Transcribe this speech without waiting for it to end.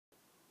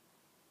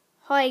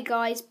Hi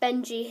guys,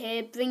 Benji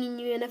here, bringing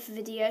you another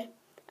video,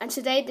 and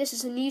today this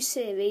is a new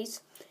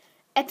series,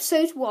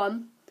 episode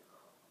 1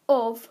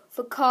 of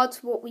the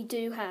cards what we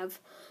do have.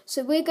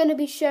 So we're going to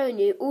be showing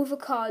you all the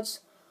cards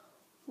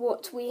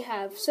what we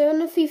have. So on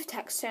the FIFA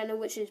Tax channel,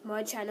 which is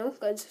my channel,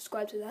 go and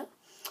subscribe to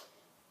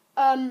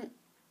that.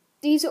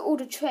 These are all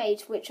the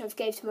trades which I've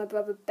gave to my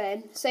brother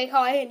Ben. Say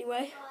hi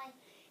anyway. Hi.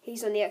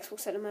 He's on the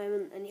Xbox at the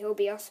moment, and he'll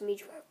be asking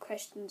me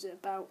questions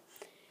about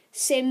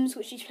Sims,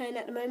 which he's playing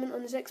at the moment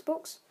on his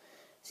Xbox.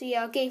 So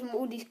yeah, I gave him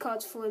all these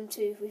cards for him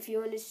to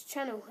review on his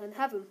channel and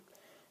have them.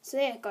 So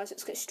yeah, guys,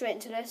 let's get straight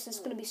into this. There's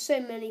going to be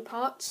so many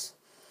parts.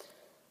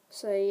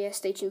 So yeah,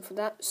 stay tuned for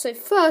that. So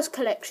first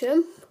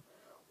collection,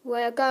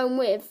 we're going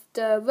with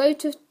the Road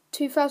to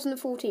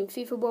 2014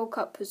 FIFA World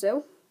Cup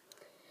Brazil.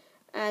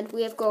 And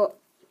we have got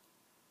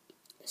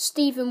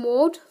Stephen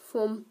Ward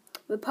from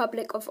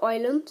Republic of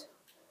Ireland.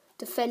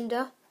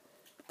 Defender.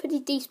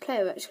 Pretty decent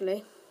player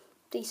actually.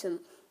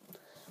 Decent.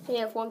 We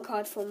have one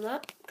card from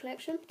that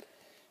collection.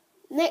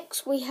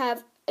 Next we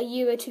have a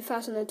Euro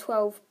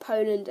 2012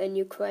 Poland and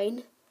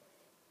Ukraine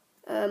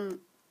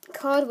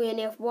card. We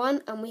only have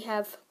one, and we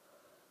have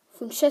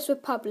from Czech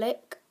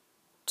Republic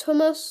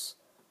Thomas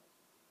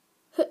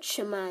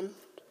Hutchman.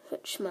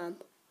 I'm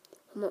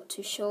not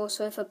too sure,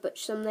 so if I butcher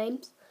some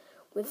names.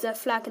 With their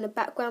flag in the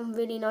background,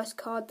 really nice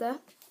card there.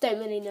 Don't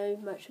really know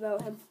much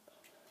about him.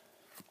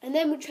 And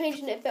then we're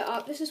changing it a bit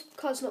up. This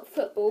card's not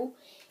football,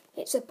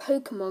 it's a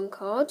Pokemon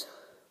card.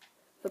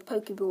 The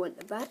Pokeball at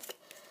the back.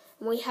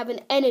 And we have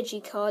an energy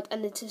card,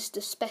 and it is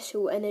the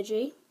special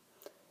energy.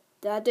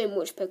 I don't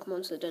watch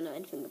Pokemon, so I don't know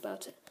anything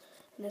about it.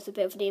 And there's a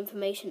bit of the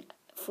information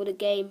for the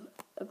game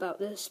about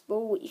this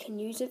ball, what you can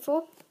use it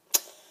for.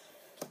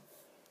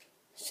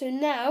 So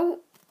now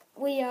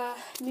we are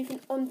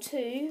moving on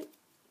to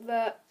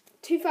the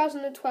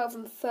 2012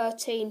 and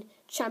 13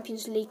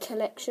 Champions League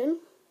collection.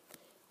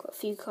 Got a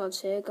few cards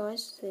here,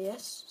 guys. So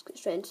yes, let's get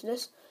straight into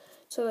this.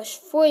 So a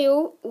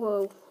foil,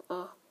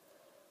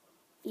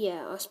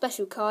 our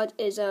special card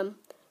is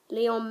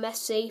Lionel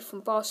Messi from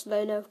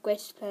Barcelona,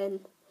 greatest player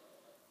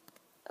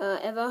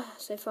ever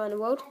so far in the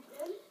world.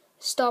 Adam,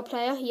 Star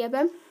player, yeah,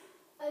 Ben?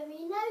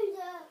 you know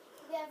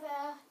we have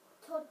a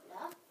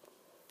toddler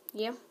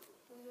Yeah.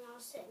 in our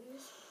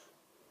Sims.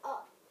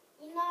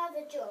 You know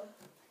the job,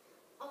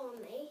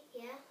 Army,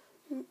 yeah?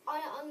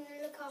 I'm going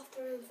to look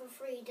after him for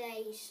 3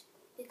 days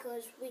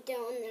because we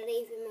don't want to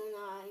leave him on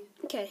our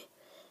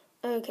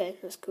own. Okay,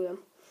 that's cool.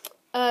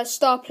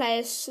 Star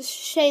players,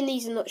 shame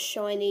these are not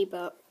shiny,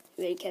 but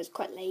really cares,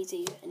 quite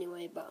lazy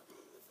anyway, but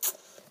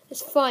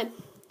it's fine.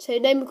 So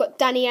then we've got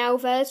Dani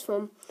Alves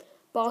from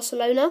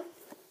Barcelona,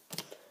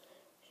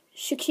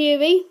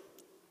 Shaqiri,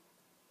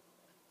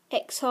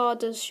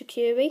 Exardas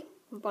Shaqiri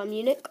from Bayern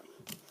Munich,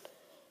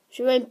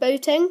 Jerome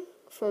Boateng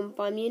from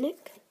Bayern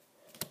Munich.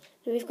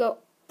 Then we've got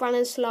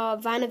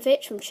Branislav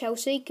Ivanovic from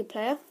Chelsea, good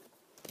player.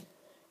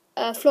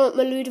 Florent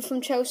Malouda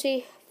from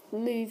Chelsea,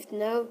 moved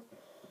now.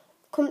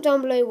 Comment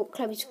down below what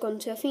club he's gone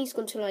to. I think he's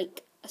gone to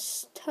like a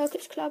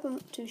Turkish club, I'm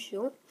not too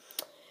sure.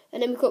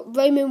 And then we've got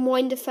Roman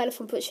Winderfeller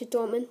from Borussia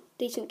Dortmund,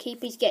 decent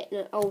keeper, he's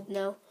getting old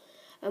now.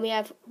 And we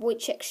have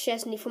Wojciech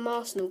Szczesny from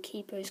Arsenal,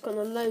 keeper, he's gone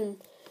on loan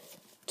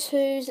to,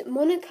 is it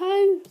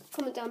Monaco?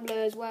 Comment down below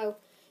as well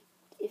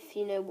if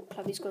you know what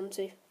club he's gone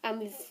to. And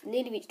we've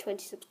nearly reached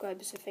 20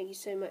 subscribers, so thank you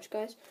so much,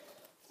 guys,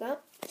 for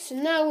that. So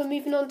now we're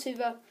moving on to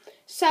the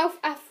South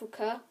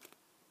Africa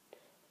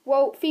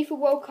FIFA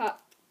World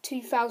Cup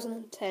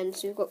 2010.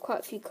 So we've got quite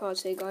a few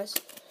cards here, guys.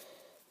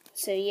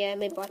 So yeah,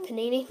 made by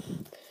Panini.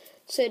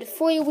 So the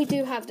foil we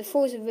do have, the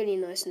foils are really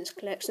nice in this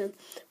collection.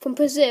 From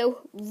Brazil,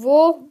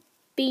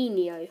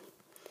 Robinho.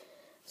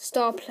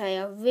 Star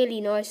player,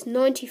 really nice.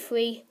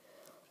 93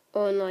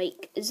 on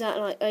is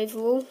that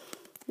overall?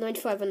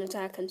 95 on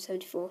attack and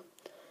 74 on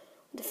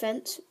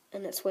defence.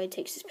 And that's where he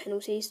takes his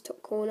penalties,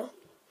 top corner,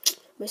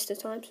 most of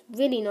the times.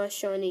 Really nice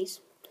shiny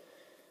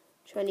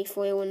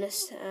foil in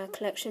this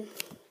collection.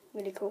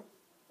 Really cool.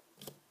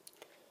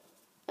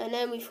 And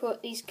then we've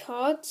got these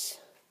cards,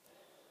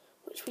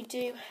 which we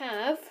do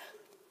have.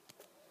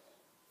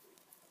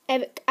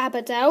 Eric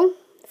Abidal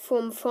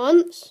from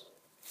France.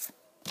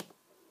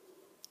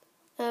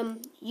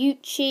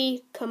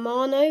 Yuichi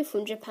Kamano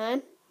from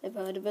Japan.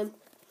 Never heard of him.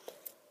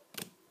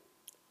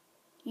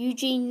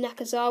 Yuji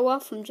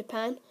Nakazawa from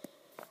Japan.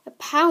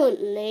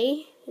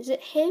 Apparently, is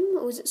it him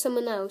or is it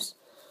someone else?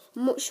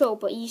 I'm not sure,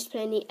 but he used to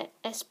play in the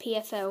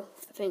SPFL.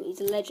 I think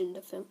he's a legend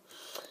of him.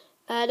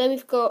 Then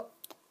we've got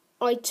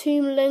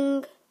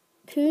Itumeleng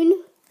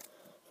Koen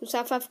from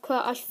South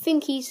Africa. I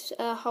think he's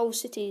Hull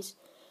City's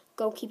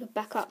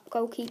backup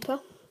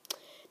goalkeeper.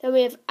 Then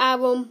we have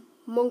Aaron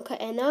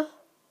Monkhaena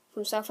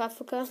from South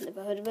Africa.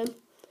 Never heard of him.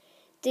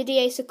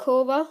 Didier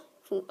Sakura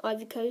from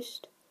Ivory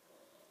Coast.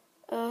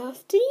 Did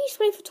he used to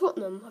play for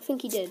Tottenham? I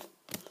think he did.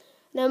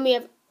 Then we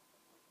have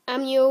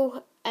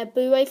Emmanuel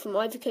Eboué from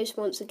Ivory Coast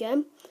once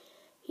again.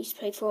 He used to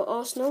play for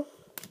Arsenal.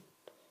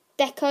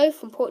 Deco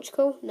from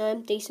Portugal.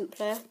 No, decent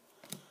player.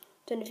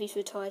 Don't know if he's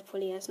retired,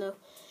 probably has now.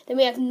 Then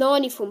we have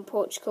Nani from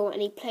Portugal,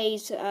 and he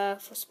plays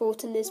for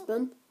Sporting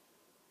Lisbon.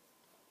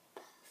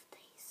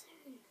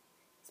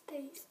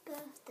 Boo's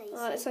birthday.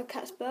 Oh, it's our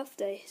cat's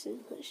birthday,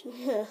 isn't it?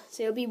 Yeah.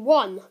 So it'll be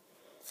 1,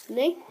 isn't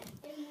he?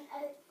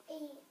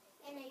 In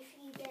a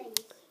few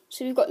days.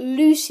 So we've got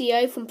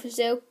Lucio from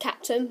Brazil,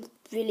 captain,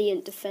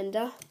 brilliant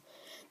defender.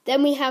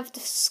 Then we have the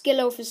skill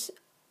of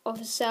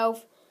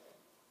himself,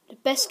 the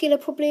best skiller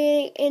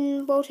probably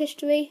in world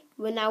history,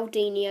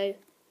 Ronaldinho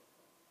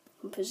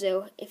from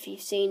Brazil. If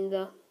you've seen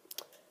the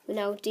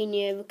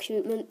Ronaldinho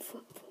recruitment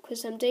from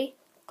Chris MD,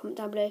 comment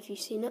down below if you've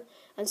seen it.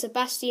 And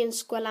Sebastian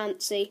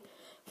Squillaci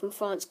from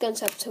France,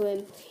 guns up to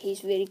him.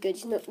 He's really good.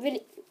 He's not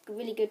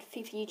really good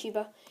FIFA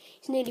YouTuber.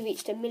 He's nearly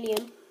reached 1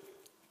 million.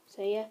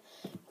 So yeah,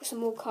 got some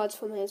more cards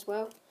from here as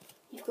well.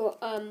 You've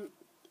got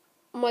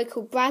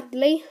Michael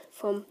Bradley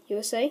from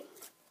USA,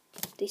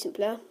 decent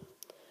player.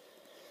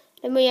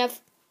 Then we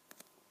have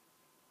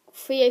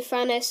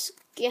Theophanes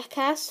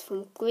Giakas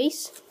from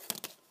Greece.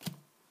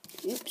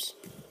 Oops.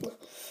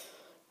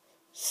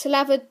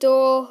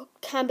 Salvador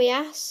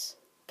Cambias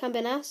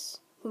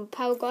from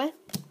Paraguay.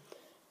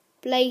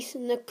 Blaise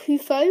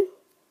Nakufo,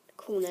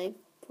 cool name,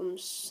 from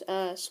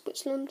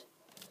Switzerland.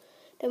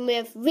 Then we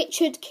have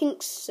Richard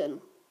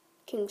Kingston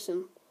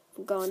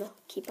from Ghana,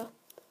 keeper.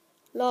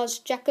 Lars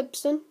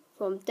Jacobsen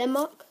from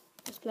Denmark,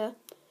 this player.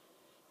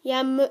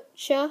 Jan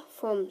Mucha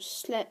from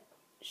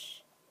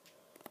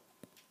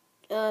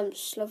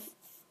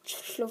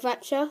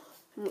Slovakia,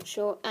 I'm not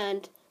sure.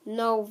 And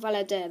Noel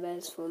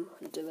Valadares from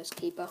Honduras,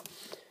 keeper,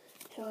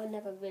 who I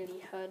never really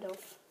heard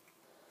of.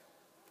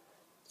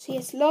 So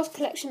yes, last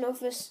collection of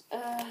this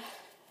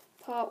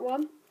part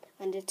 1,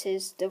 and it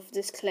is of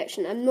this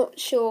collection. I'm not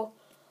sure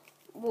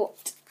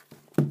what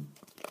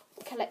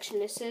collection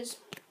this is,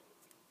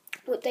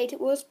 what date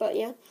it was, but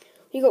yeah,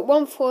 we got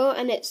 1 foil,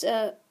 and it's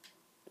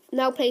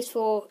now plays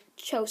for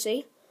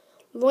Chelsea.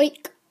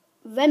 Loic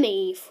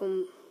Remy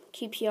from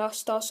QPR,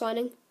 star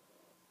signing.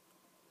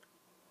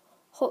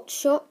 Hot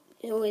shot,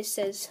 it always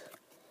says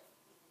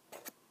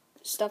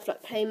stuff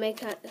like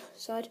playmaker at the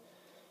side.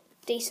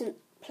 Decent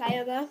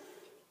player there.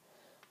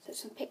 So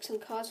let's pick some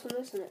cards from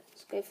this, and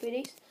let's go through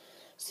these.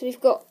 So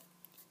we've got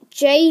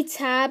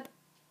J-Tab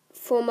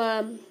from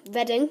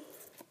Reading.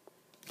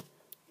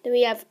 Then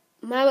we have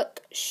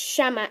Marek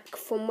Shamak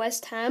from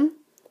West Ham,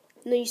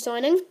 new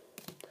signing.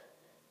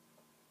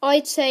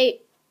 I'd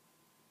say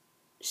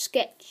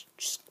Stetter,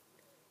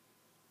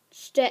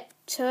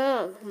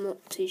 I'm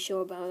not too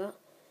sure about that,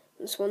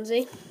 from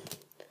Swansea.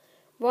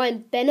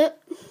 Ryan Bennett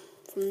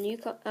from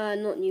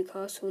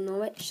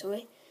Norwich,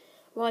 sorry.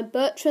 Ryan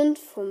Bertrand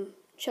from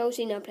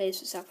Chelsea, now plays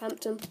for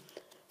Southampton.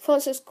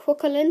 Francis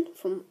Coquelin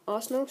from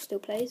Arsenal, still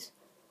plays.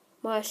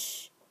 Maya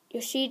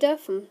Yoshida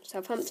from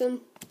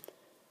Southampton.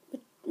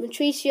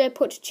 Mauricio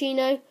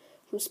Pochettino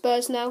from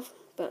Spurs now,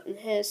 but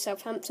here's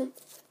Southampton,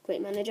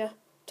 great manager.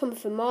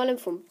 Thomas Marlin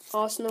from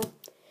Arsenal.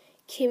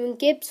 Kieran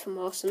Gibbs from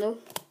Arsenal.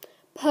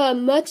 Per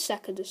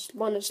Mertesacker,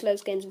 one of the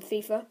slowest games in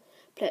FIFA,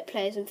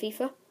 players in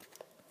FIFA,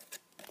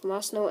 from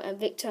Arsenal. And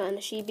Victor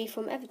Anashibi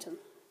from Everton.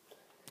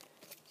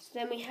 So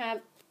then we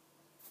have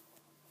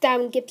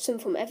Darren Gibson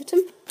from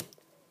Everton.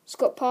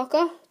 Scott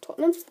Parker,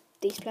 Tottenham,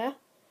 decent player.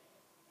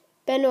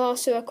 Benoit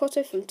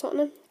Suakoto from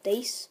Tottenham,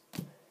 decent.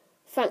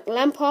 Frank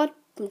Lampard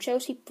from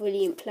Chelsea,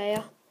 brilliant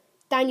player.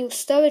 Daniel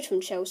Sturridge from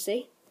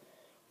Chelsea,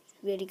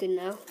 really good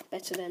now,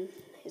 better than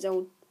his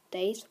old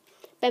days.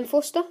 Ben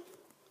Foster,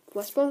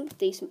 West Brom,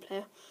 decent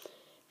player.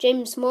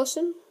 James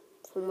Mawson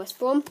from West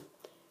Brom.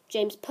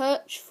 James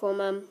Perch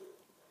from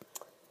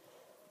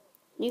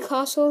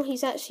Newcastle,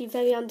 he's actually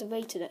very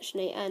underrated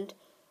actually. And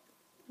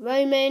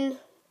Roman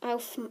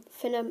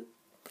Alfamano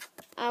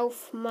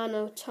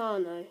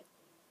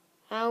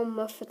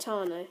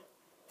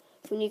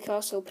from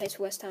Newcastle, plays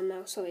for West Ham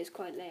now. Sorry, it's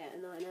quite late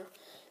at night now.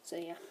 So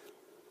yeah.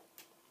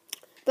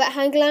 Brett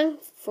Hanglang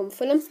from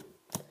Fulham.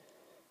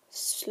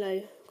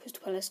 Slow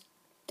Crystal Palace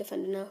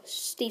defender now.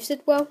 Steve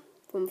Sidwell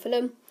from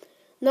Fulham.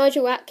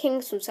 Nigel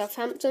Atkins from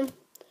Southampton.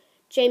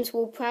 James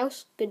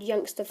Ward-Prowse, good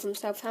youngster from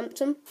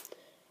Southampton.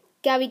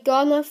 Gary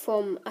Gardner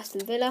from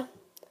Aston Villa.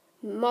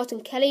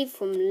 Martin Kelly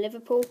from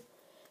Liverpool.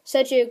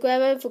 Sergio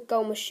Aguero, the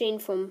goal machine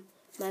from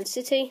Man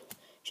City.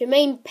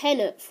 Jermaine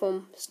Pennant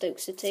from Stoke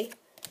City.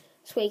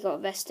 That's where he got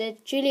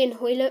arrested. Julian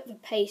Hoylett, the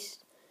pace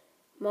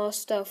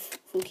master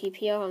from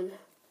QPR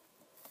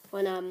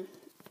on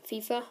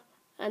FIFA.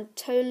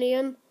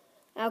 Antonian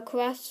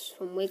Alcaraz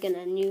from Wigan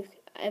and New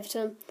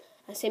Everton.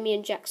 And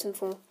Simeon Jackson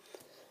from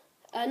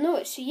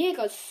Norwich. So yeah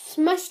guys,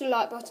 smash the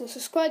like button,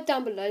 subscribe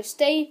down below,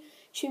 stay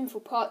tuned for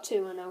part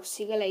 2, and I'll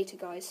see you later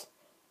guys.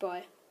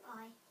 Bye.